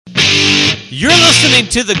listening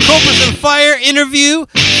to the Cobras and Fire interview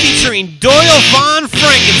featuring Doyle Von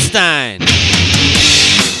Frankenstein.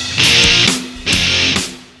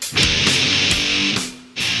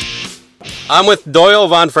 I'm with Doyle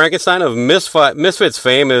Von Frankenstein of Misfits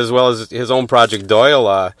fame, as well as his own project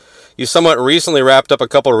Doyle. You somewhat recently wrapped up a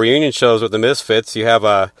couple of reunion shows with the Misfits. You have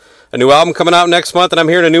a new album coming out next month, and I'm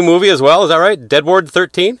hearing a new movie as well. Is that right? Dead Ward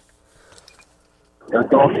 13?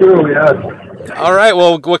 That's all true, yes. All right,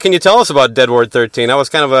 well, what can you tell us about Dead Ward 13? I was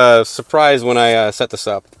kind of a surprise when I set this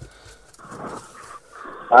up.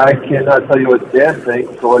 I cannot tell you what Dan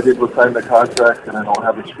thinks. All I did was sign the contract, and I don't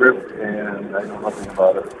have a script, and I know nothing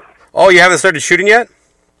about it. Oh, you haven't started shooting yet?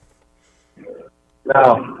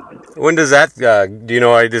 No. When does that, do you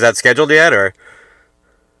know, is that scheduled yet, or?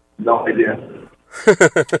 No idea.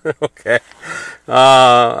 Okay.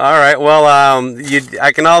 All right. Well,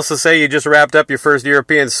 I can also say you just wrapped up your first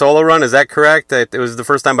European solo run. Is that correct? It was the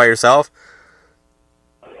first time by yourself?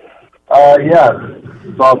 Yeah.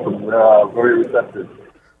 It's awesome. Very receptive.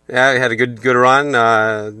 Yeah, you had a good run.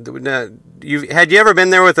 Had you ever been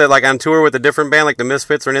there with on tour with a different band like the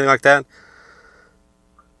Misfits or anything like that?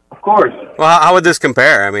 Of course. Well, how would this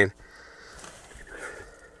compare? I mean,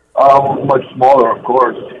 much smaller, of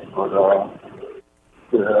course, but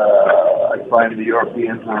I find the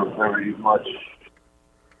Europeans are very much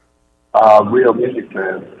real music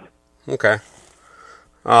fans. Okay.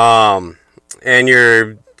 And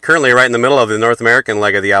you're currently right in the middle of the North American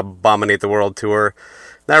leg of the Abominate the World tour.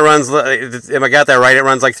 That runs, if I got that right, it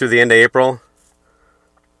runs through the end of April?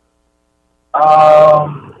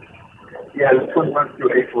 Yeah, this one runs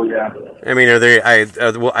through April, yeah. I mean,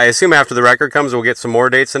 I assume after the record comes, we'll get some more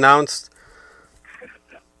dates announced?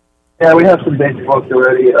 Yeah, we have some dates booked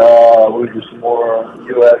already. We'll do some more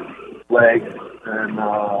U.S. legs and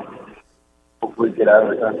hopefully get out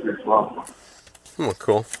of the country as well. Oh,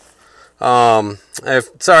 cool.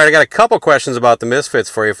 Sorry, I got a couple questions about the Misfits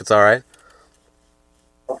for you, if it's all right.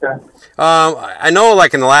 Okay. I know,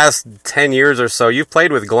 in the last 10 years or so, you've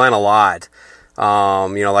played with Glenn a lot. I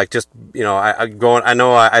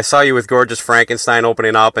saw you with Gorgeous Frankenstein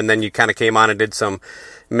opening up, and then you kind of came on and did some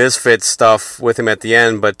Misfits stuff with him at the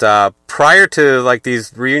end. But prior to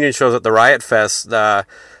these reunion shows at the Riot Fest,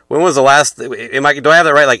 when was the last? Do I have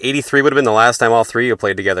that right? 83 would have been the last time all three of you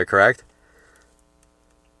played together, correct?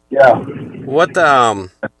 Yeah. What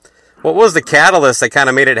was the catalyst that kind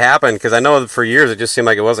of made it happen? Because I know for years it just seemed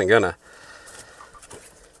like it wasn't gonna.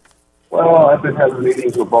 Well, I've been having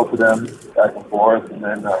meetings with both of them back and forth, and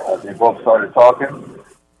then they both started talking.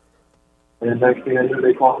 And the next thing I knew,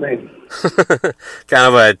 they called me. Kind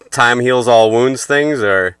of a time heals all wounds things,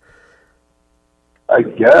 or? I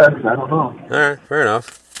guess. I don't know. All right, fair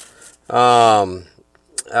enough. Well,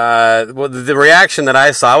 the reaction that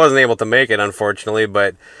I saw, I wasn't able to make it, unfortunately,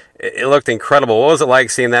 but it looked incredible. What was it like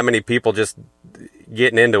seeing that many people just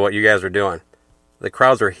getting into what you guys were doing? The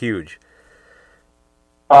crowds were huge.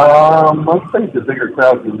 I think the bigger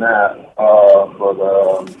crowd than that,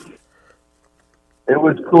 but it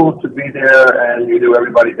was cool to be there, and you knew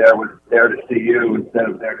everybody there was there to see you instead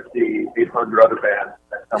of there to see 800 other bands.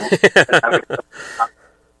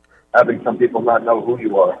 Having some people not know who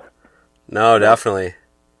you are. No, definitely.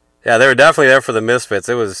 Yeah, they were definitely there for the Misfits.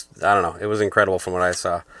 It was, I don't know, it was incredible from what I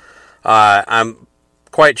saw. I'm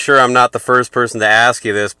quite sure I'm not the first person to ask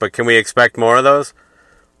you this, but can we expect more of those?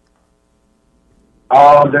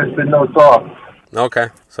 There's been no talk. Okay,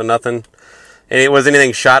 so nothing. Was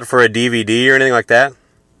anything shot for a DVD or anything like that?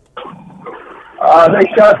 They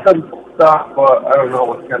shot some stuff, but I don't know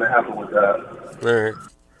what's going to happen with that.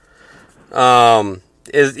 All right.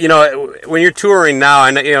 When you're touring now,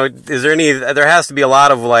 I know, is there there has to be a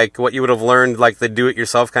lot of what you would have learned, the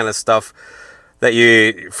do-it-yourself kind of stuff that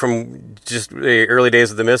you, from just the early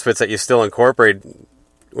days of the Misfits, that you still incorporate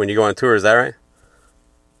when you go on tour. Is that right?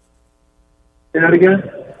 Say that again?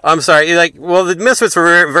 I'm sorry. The Misfits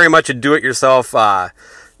were very much a do-it-yourself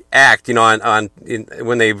act.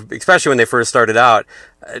 Especially when they first started out.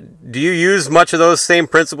 Do you use much of those same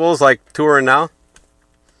principles touring now?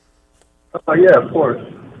 Yeah, of course.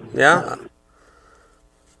 Yeah.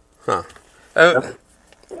 Huh.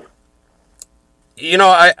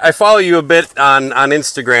 I follow you a bit on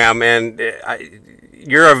Instagram, and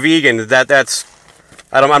you're a vegan. That's.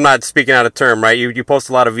 I'm not speaking out of term, right? You post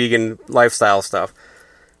a lot of vegan lifestyle stuff.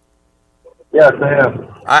 Yes, I am.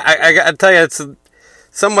 I got to tell you, it's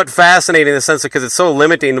somewhat fascinating in the sense because it's so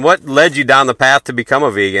limiting. What led you down the path to become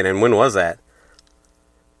a vegan, and when was that?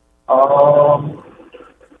 Well,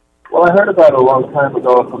 I heard about it a long time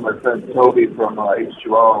ago from my friend Toby from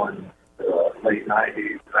H2O in the late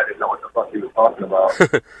 90s. I didn't know what the fuck he was talking about.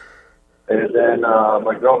 And then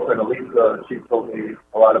my girlfriend Elisa, she told me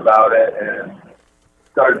a lot about it and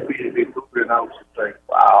started feeding me food, and I was just like,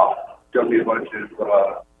 wow. Showed me a bunch of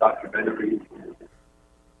documentaries,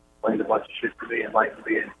 explained a bunch of shit to me, and liked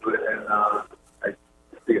me into it, and I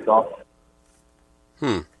think it's awesome.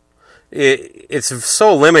 It's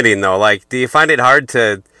so limiting though. Like, do you find it hard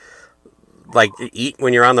to like eat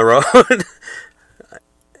when you're on the road?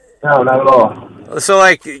 No, not at all. So,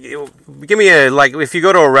 like, give me if you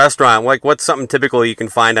go to a restaurant, like, what's something typical you can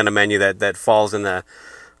find on a menu that falls in the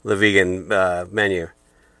vegan menu?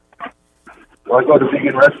 Well, I go to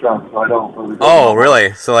vegan restaurants, so I don't really go. Oh,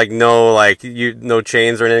 really? So, like, no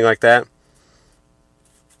chains or anything like that?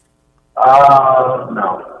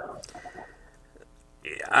 No.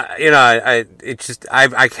 I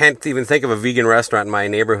can't even think of a vegan restaurant in my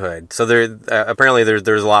neighborhood. So apparently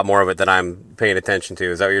there's a lot more of it that I'm paying attention to.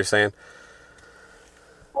 Is that what you're saying?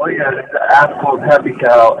 Well, yeah, there's an app called Happy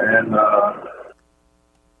Cow, and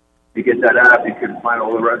you get that app, you can find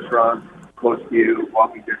all the restaurants close to you,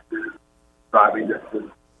 walking distance, driving distance,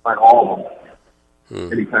 find all of them.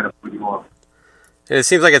 Any kind of food you want. And it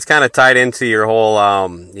seems like it's kind of tied into your whole.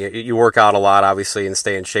 You work out a lot, obviously, and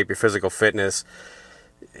stay in shape. Your physical fitness.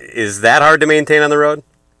 Is that hard to maintain on the road?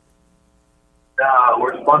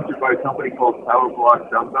 We're sponsored by a company called Power Block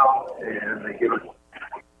Dumbbell, and they give us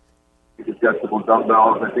adjustable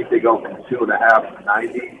dumbbells. I think they go from 2.5 to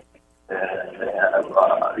 90, and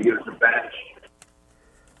they give us a bench,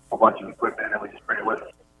 a bunch of equipment, and we just bring it with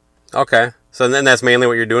us. Okay, so then that's mainly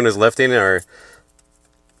what you're doing is lifting, or?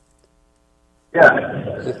 Yeah.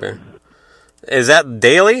 Okay. Is that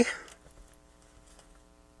daily?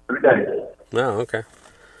 Every day. No, okay.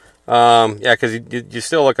 Yeah, because you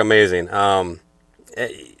still look amazing. The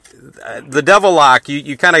Devil Lock,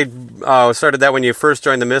 you kind of started that when you first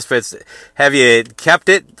joined the Misfits. Have you kept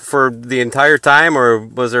it for the entire time, or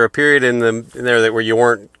was there a period in there where you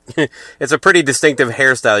weren't? It's a pretty distinctive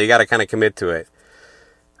hairstyle. You got to kind of commit to it.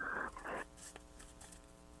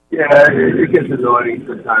 Yeah, it gets annoying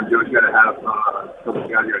sometimes. You always got to have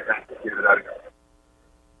something on your head to get it out of here.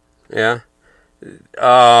 Yeah.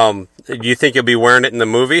 Do you think you'll be wearing it in the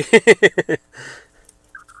movie?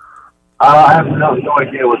 I have no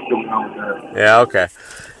idea what's going on with that. Yeah, okay.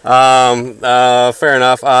 Fair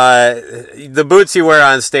enough. The boots you wear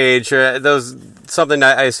on stage, those something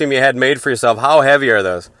I assume you had made for yourself. How heavy are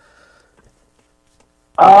those?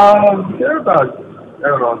 They're about, I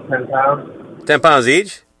don't know, 10 pounds. 10 pounds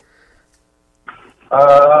each?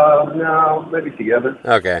 No, maybe together.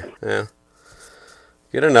 Okay, yeah.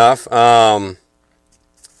 Good enough.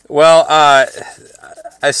 Well, I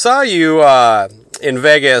saw you in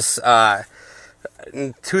Vegas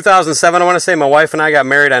in 2007, I want to say. My wife and I got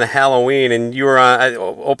married on Halloween, and you were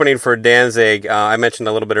opening for Danzig. I mentioned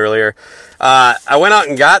a little bit earlier. I went out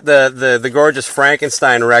and got the Gorgeous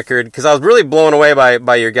Frankenstein record because I was really blown away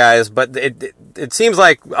by your guys, but it seems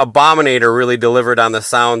like Abominator really delivered on the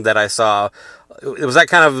sound that I saw. Was that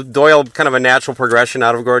kind of Doyle, kind of a natural progression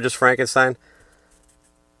out of Gorgeous Frankenstein?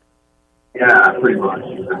 Yeah, pretty much.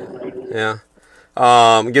 Yeah.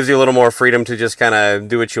 It gives you a little more freedom to just kind of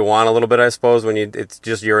do what you want a little bit, I suppose, when it's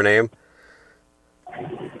just your name.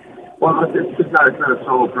 Well, it's not a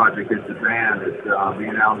solo project. It's a band. It's me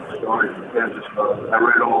and Alan Stories. I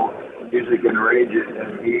write all the music and arrange it,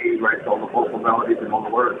 and he writes all the vocal melodies and all the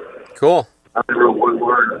words. Cool. I wrote one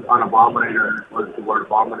word on Abominator, and it was the word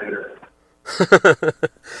Abominator.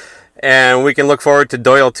 And we can look forward to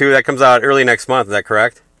Doyle 2. That comes out early next month. Is that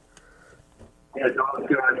correct? Yeah, Doyle's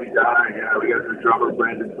going to be dying. Yeah, we got the drummer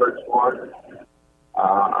Brandon Birchmore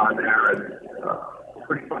on there, and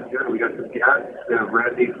pretty fun. Good. We got some guests. We have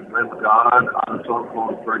Randy from Lamb of God on a song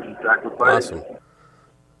called Virgin Sacrifice. Awesome.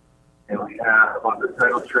 And we have on the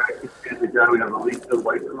title track, we have Elisa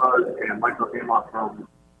Whiteclaws and Michael Amott from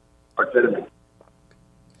Artetamus.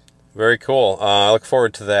 Very cool. I look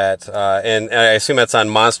forward to that. And I assume that's on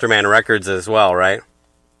Monster Man Records as well, right?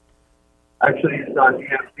 Actually, it's on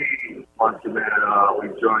EMP, Monster Man. We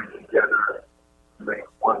joined together to make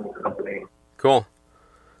one company. Cool.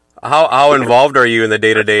 How involved are you in the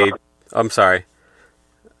day-to-day? I'm sorry.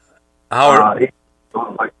 By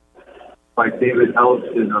David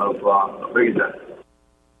Ellison of Megadeth.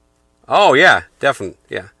 Oh, yeah, definitely,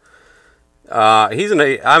 yeah.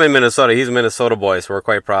 I'm in Minnesota. He's a Minnesota boy, so we're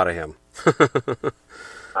quite proud of him. He's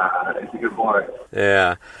a good boy.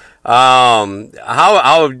 Yeah.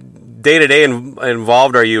 How day-to-day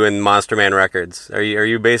involved are you in Monster Man Records? Are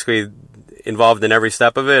you basically involved in every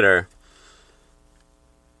step of it, or?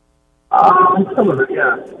 Some of it,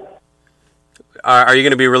 yeah. Are you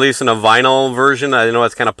going to be releasing a vinyl version? I know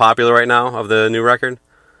it's kind of popular right now of the new record.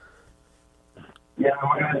 Yeah,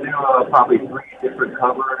 we're gonna do probably 3 different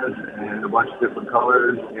covers and a bunch of different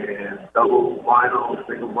colors and double vinyl,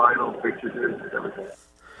 single vinyl, picture discs, everything.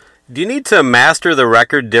 Do you need to master the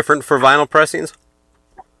record different for vinyl pressings?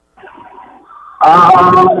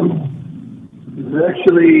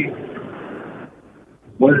 Actually,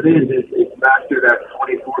 what it is it's mastered at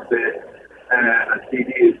 24-bit and a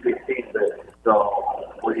CD is 16-bit. So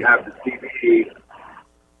when you have the CD,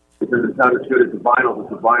 it doesn't sound as good as the vinyl, but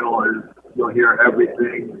the vinyl is, you'll hear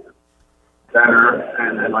everything better,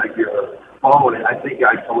 and then like your phone, I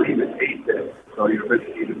believe it's 8-bit, so you're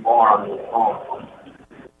missing even more on the phone.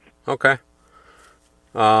 Okay.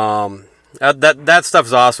 That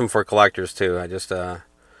stuff's awesome for collectors too. I just can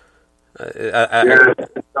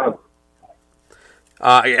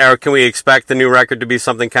we expect the new record to be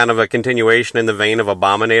something kind of a continuation in the vein of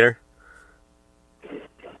Abominator?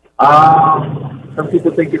 Some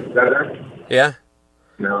people think it's better. Yeah.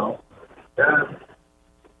 No. Yeah.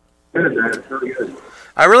 Good, man. It's really good.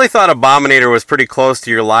 I really thought Abominator was pretty close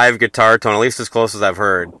to your live guitar tone, at least as close as I've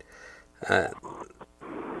heard. Yeah,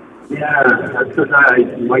 that's because I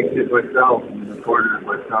mic'd it myself and recorded it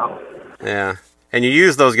myself. Yeah. And you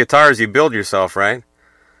use those guitars you build yourself, right?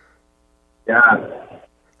 Yeah.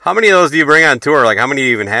 How many of those do you bring on tour? Like, how many do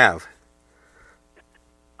you even have?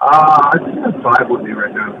 I think I have 5 with me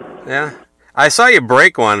right now. Yeah. I saw you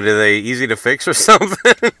break one. Are they easy to fix or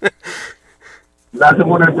something? That's the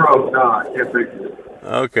one I broke. No, I can't fix it.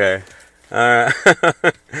 Okay. All right.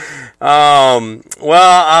 Well,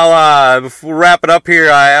 I'll before we wrap it up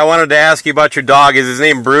here. I wanted to ask you about your dog. Is his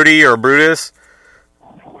name Broody or Brutus?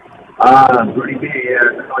 Broody B, yeah,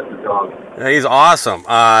 I like the dog. He's awesome.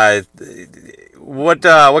 What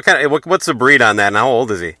kind of what's the breed on that, and how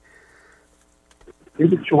old is he?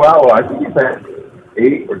 He's a Chihuahua. I think he's at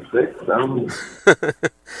 8 or 6. I don't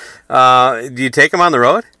know. Do you take him on the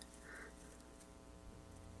road?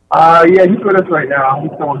 Yeah, he's with us right now.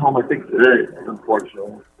 He's going home, I think, today,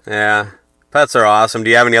 unfortunately. Yeah. Pets are awesome. Do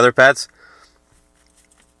you have any other pets?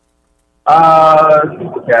 Just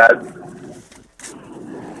a cat.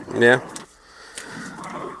 Yeah.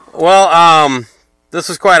 Well, this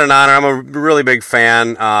was quite an honor. I'm a really big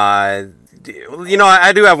fan. I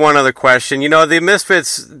do have one other question. The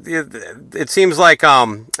Misfits, it seems like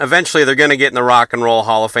eventually they're going to get in the Rock and Roll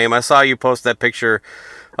Hall of Fame. I saw you post that picture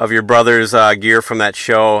of your brother's gear from that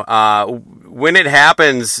show. When it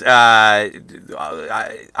happens, I'll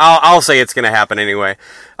say it's going to happen anyway.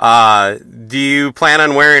 Do you plan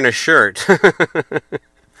on wearing a shirt?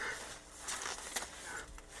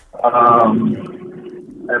 I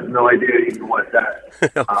have no idea even what that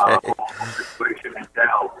situation is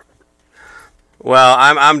now. Well,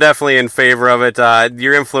 I'm definitely in favor of it.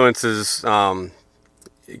 Your influence is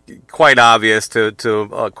quite obvious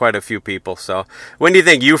to quite a few people. So, when do you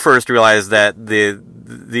think you first realized that the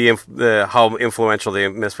how influential the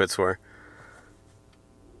Misfits were?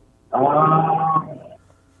 I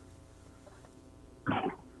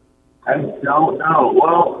don't know.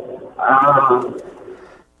 Well,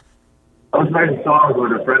 I was writing songs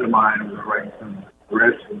with a friend of mine, and we were writing some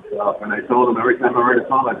riffs and stuff, and I told him every time I write a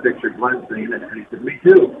song, I picture Glenn singing it, and he said, me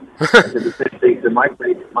too. I said the same thing to my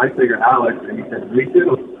singer, Alex, and he said, me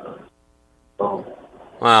too. So,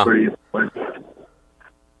 wow. Pretty influential.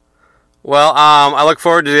 Well, I look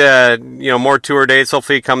forward to more tour dates.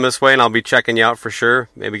 Hopefully you come this way, and I'll be checking you out for sure.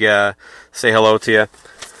 Maybe say hello to you.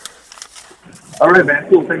 All right, man.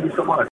 Cool. Thank you so much.